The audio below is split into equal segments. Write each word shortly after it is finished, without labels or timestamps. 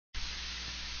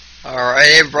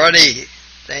Alright everybody,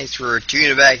 thanks for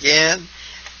tuning back in.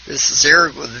 This is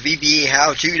Eric with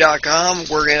VBAHowTo.com.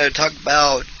 We're going to talk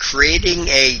about creating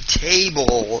a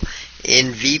table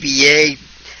in VBA.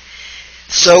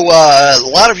 So a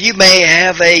lot of you may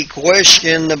have a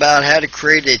question about how to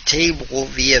create a table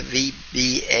via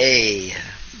VBA.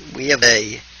 We have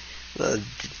a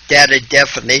data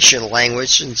definition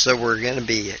language, and so we're going to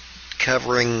be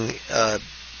covering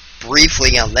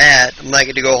briefly on that. I'm not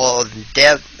going to go all in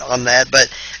depth on that,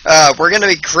 but we're going to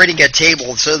be creating a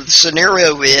table. So the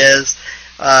scenario is,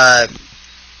 or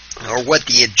what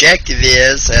the objective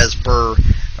is, as per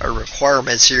our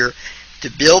requirements here,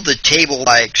 to build a table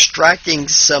by extracting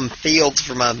some fields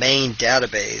from a main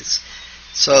database.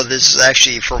 So this is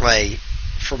actually from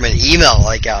an email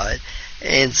I got.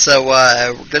 And so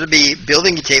we're going to be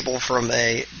building a table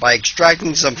by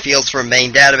extracting some fields from a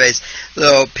main database.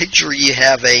 So picture you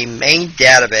have a main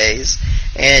database,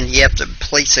 and you have to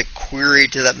place a query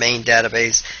to that main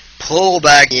database, pull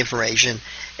back the information,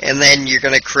 and then you're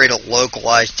going to create a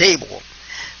localized table.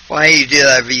 Why do you do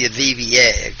that via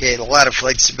VBA? Okay, a lot of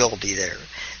flexibility there.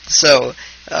 So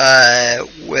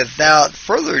without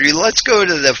further ado, let's go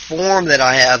to the form that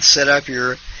I have set up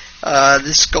here.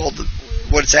 This is called,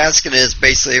 what it's asking is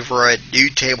basically for a new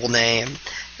table name,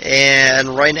 and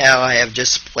right now I have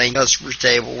just plain customers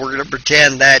table. We're going to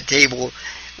pretend that table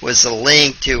was a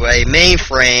link to a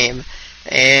mainframe,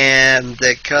 and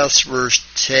the customers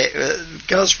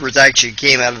actually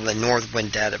came out of the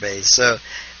Northwind database. So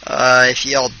if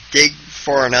y'all dig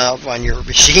far enough on your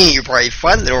machine, you probably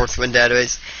find the Northwind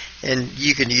database, and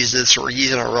you can use this or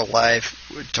use it in real life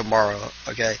tomorrow.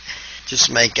 Okay, just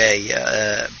make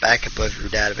a backup of your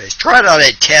database. Try it on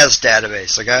a test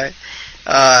database, okay?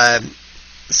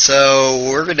 So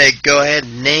we're going to go ahead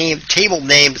and name, table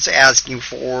name is asking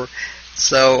for,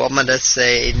 so I'm going to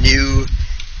say new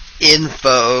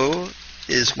info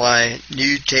is my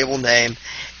new table name.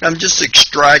 And I'm just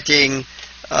extracting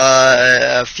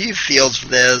a few fields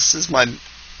from this. This is my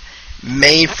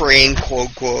mainframe,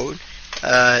 quote, quote,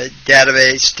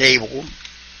 database table.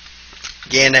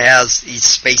 Again, it has these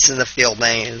space in the field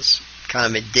names, kind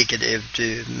of indicative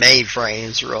to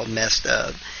mainframes, are all messed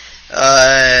up.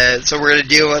 So we're going to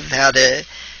deal with how to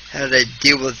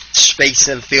deal with space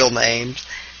in field names.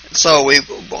 So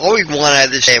all we want out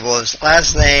of this table is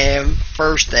last name,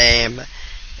 first name,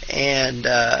 and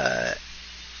we're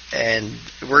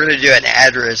going to do an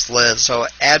address list. So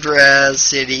address,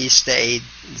 city, state,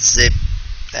 zip.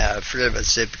 Forget about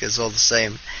zip because it's all the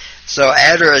same. So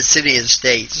address, city, and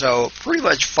state. So pretty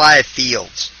much 5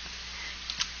 fields.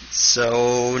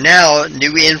 So now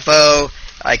new info.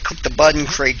 I click the button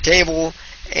create table,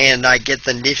 and I get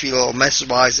the nifty little message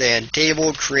box and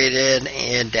table created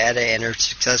and data entered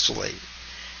successfully.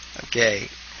 Okay.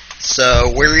 So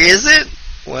where is it?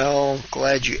 Well,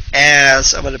 glad you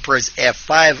asked. I'm going to press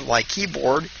F5 on my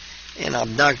keyboard, and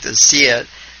I'm not going to see it.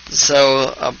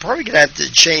 So I'm probably going to have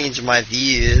to change my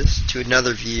views to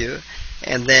another view,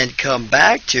 and then come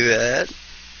back to it,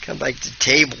 come back to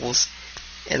tables,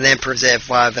 and then press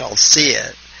F5 and I'll see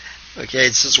it. Okay,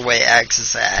 it's just the way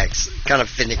Access acts, kind of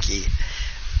finicky.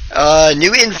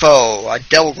 New info, I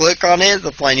double click on it,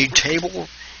 that's my new table,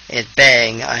 and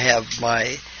bang, I have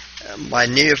my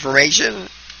new information,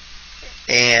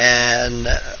 and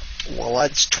well,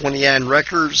 that's 29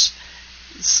 records.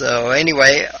 So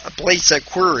anyway, I place a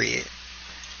query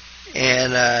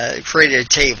and create a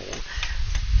table.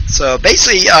 So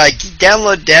basically,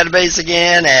 download database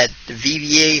again at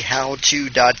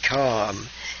VBAHowTo.com.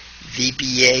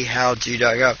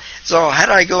 VBAHowTo.com. So how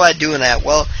do I go about doing that?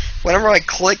 Well, whenever I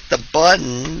click the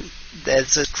button that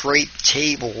says create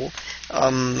table,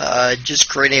 just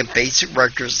creating a basic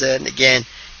record set. Again,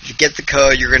 if you get the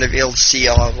code, you're going to be able to see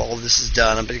all this is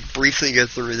done. I'm going to briefly go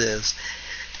through this.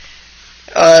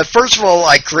 First of all,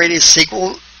 I create a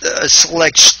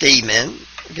select statement.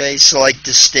 Okay, select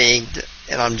distinct.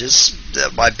 And I'm just,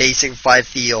 my basic 5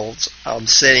 fields, I'm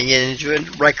setting it into a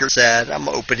record set. I'm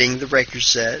opening the record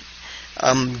set.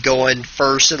 I'm going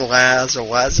first and last, or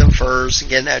last and first, and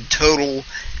getting that total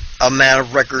amount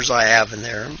of records I have in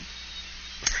there.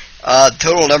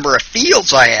 Total number of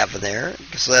fields I have in there.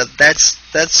 So that's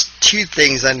 2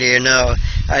 things I need to know.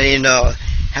 I need to know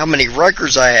how many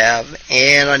records I have,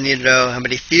 and I need to know how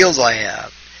many fields I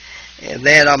have. And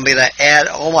then I'm going to add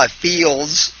all my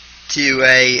fields to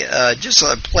a just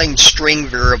a plain string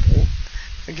variable.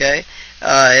 Okay,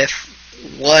 if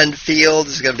one field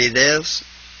is going to be this,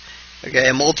 okay,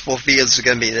 and multiple fields are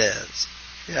going to be this.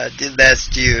 Yeah, I did that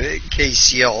to you in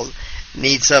case y'all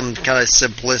need some kind of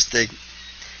simplistic.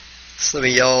 Some of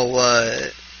y'all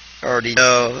already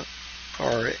know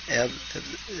or have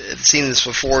seen this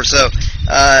before. So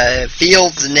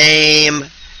field's name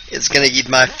is going to give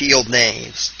my field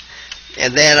names.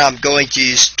 And then I'm going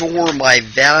to store my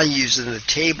values in the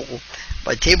table,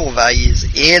 my table values,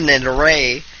 in an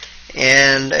array.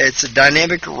 And it's a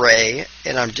dynamic array.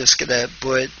 And I'm just going to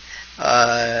put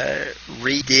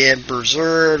read in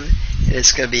preserve. And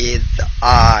it's going to be the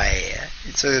I.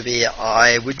 It's going to be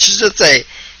I, which is just a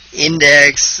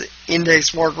index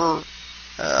marker.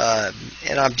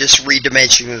 And I'm just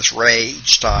redimensioning this array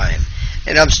each time.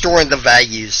 And I'm storing the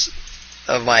values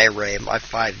of my array, my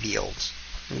 5 fields.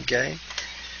 Okay.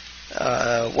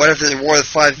 What if there are more than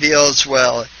 5 fields?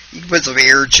 Well, you can put some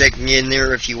error checking in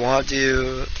there if you want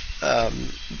to.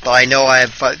 But I know I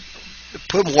have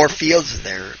put more fields in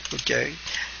there. Okay.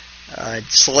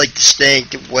 Select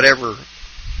distinct, whatever.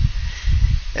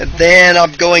 And then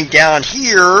I'm going down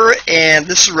here, and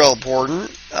this is real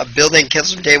important. I'm building a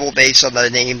custom table based on the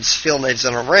names, field names,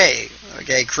 and array.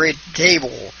 Okay, create a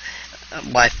table.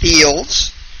 My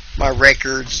fields, my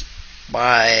records,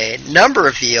 my number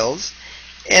of fields,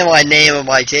 and my name of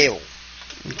my table.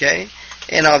 Okay,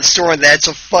 and I'm storing that's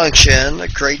a function, a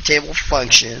create table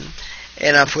function,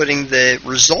 and I'm putting the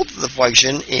result of the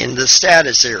function in the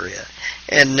status area.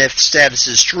 And if status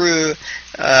is true,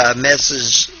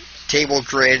 message table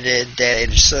created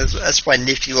data. So that's my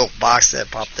nifty little box that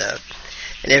popped up.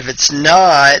 And if it's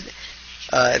not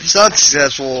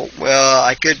successful, well,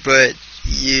 I could put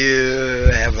you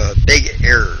have a big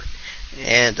error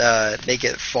and make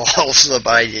it false, but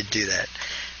I didn't do that.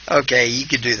 Okay, you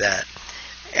could do that.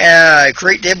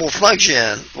 Create table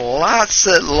function,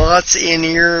 lots in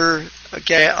here.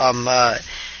 Okay,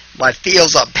 my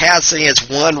fields I'm passing is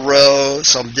one row,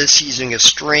 so I'm just using a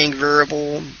string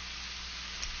variable.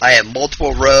 I have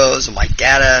multiple rows of my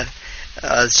data,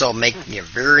 so I'm making a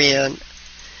variant.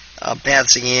 I'm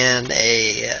passing in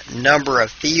a number of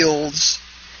fields.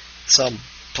 So I'm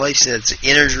placing it's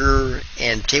integer,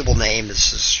 and table name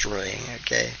is a string.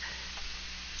 Okay.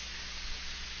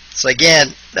 So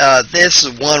again, this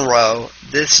is one row.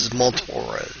 This is multiple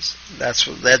rows. That's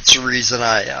the reason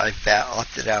I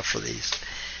opted out for these.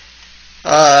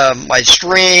 My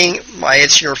string, my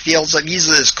HTML fields. I'm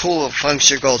using this cool little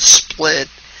function called split.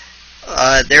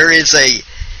 There is a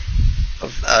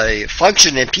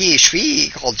function in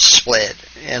PHP called split,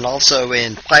 and also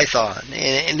in Python.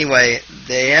 And anyway,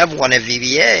 they have one in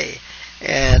VBA,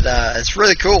 and it's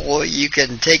really cool. You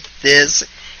can take this,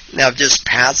 now just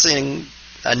passing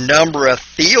a number of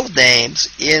field names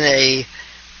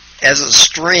as a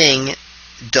string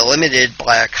delimited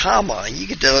by a comma. You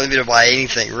can delimit it by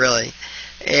anything really,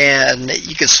 and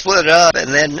you can split it up,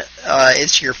 and then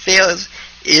it's your fields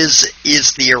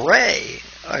is the array.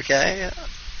 Okay.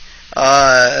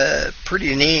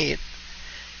 Pretty neat.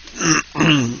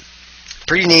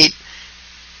 Pretty neat.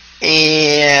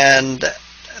 And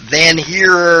then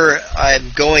here I'm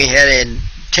going ahead and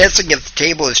testing if the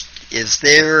table is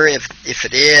there. If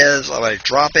it is, I'm going to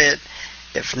drop it.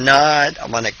 If not,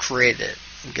 I'm going to create it.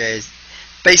 Okay.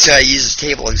 Basically, I use the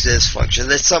table exists function.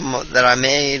 That's something that I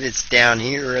made. It's down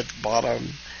here at the bottom.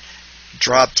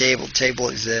 Drop table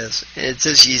exists. It's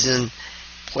just using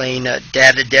plain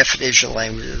data definition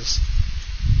languages.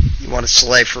 You want to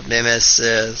select from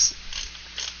MSs.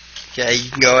 Okay, you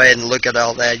can go ahead and look at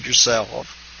all that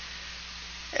yourself.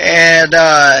 And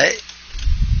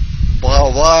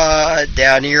blah blah.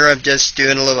 Down here, I'm just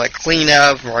doing a little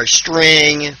cleanup for our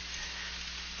string.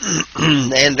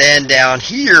 And then down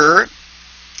here,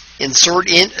 insert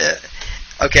in.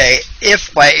 Okay,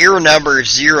 if my error number is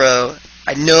 0,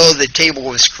 I know the table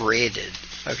was created.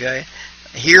 Okay.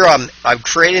 Here I'm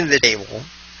creating the table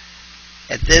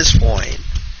at this point.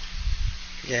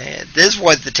 Okay, at this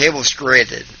point the table is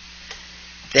created.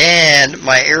 Then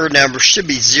my error number should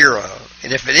be 0.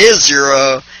 And if it is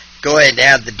 0, go ahead and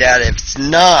add the data. If it's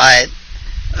not,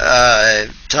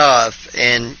 tough,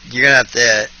 and you're gonna have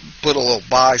to put a little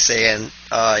box in.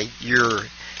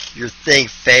 Your thing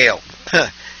failed.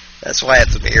 That's why I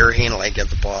have some error handling at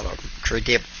the bottom. Create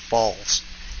table false,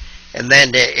 and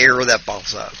then the error that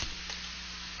pops up.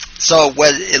 So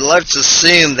let's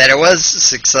assume that it was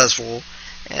successful,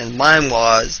 and mine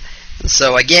was.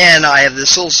 So again, I have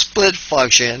this little split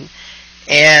function,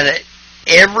 and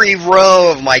every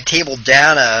row of my table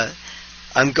data,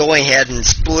 I'm going ahead and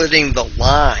splitting the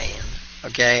line.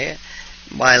 Okay,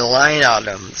 my line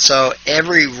item. So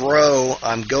every row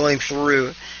I'm going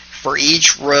through. For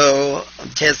each row, I'm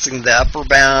testing the upper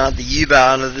bound, the U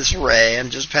bound of this array. I'm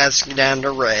just passing down an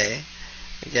array.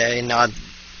 Okay,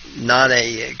 not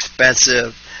a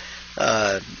expensive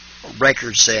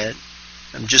record set.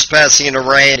 I'm just passing an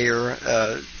array here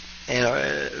and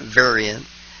a variant.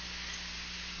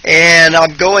 And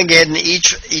I'm going in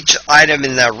each item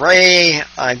in the array.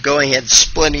 I'm going ahead and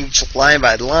splitting each line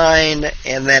by line,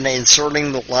 and then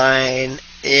inserting the line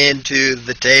into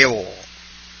the table.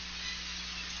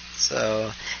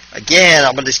 So again,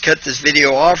 I'm going to just cut this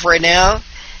video off right now,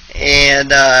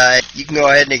 and you can go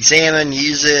ahead and examine,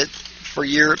 use it for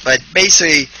your. But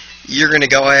basically, you're going to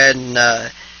go ahead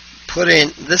and put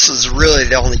in. This is really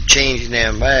the only change in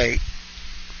MA.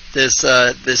 This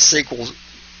SQL.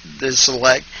 This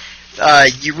select.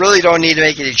 You really don't need to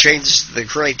make any changes to the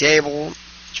create table.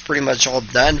 It's pretty much all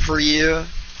done for you.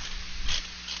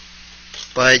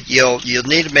 But you'll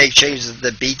need to make changes to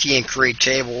the BT and create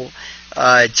table.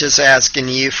 It's just asking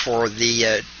you for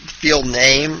the field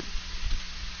name,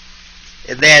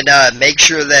 and then make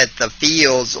sure that the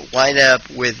fields line up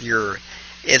with your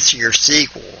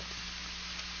SQL.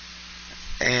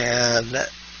 And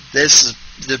this is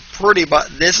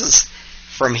this is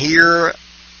from here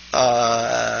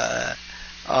on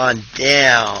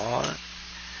down.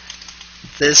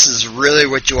 This is really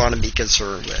what you want to be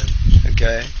concerned with.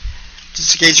 Okay,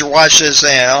 just in case you're watching this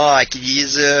saying, "Oh, I could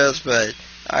use this, but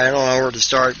I don't know where to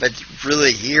start." But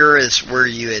really, here is where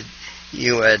you would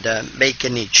make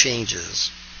any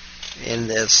changes in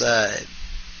this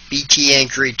BTN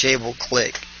create table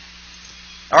click.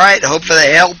 All right, hopefully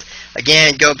that helped.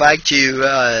 Again, go back to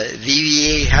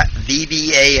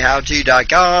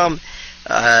VBAHowto.com.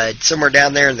 Somewhere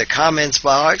down there in the comments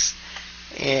box,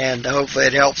 and hopefully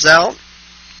it helps out.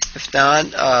 If not,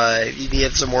 if you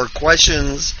have some more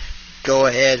questions, go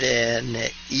ahead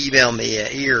and email me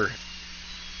here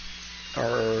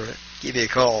or give me a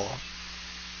call,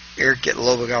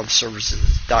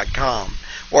 eric@lobocomservices.com,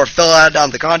 or fill out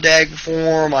on the contact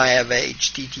form. I have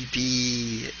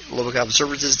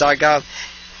http://lobocomservices.com.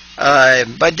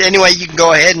 But anyway, you can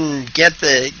go ahead and get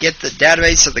the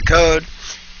database of the code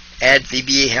at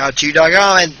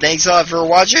VBAHowto.com, and thanks a lot for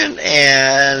watching,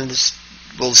 and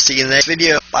we'll see you in the next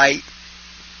video. Bye.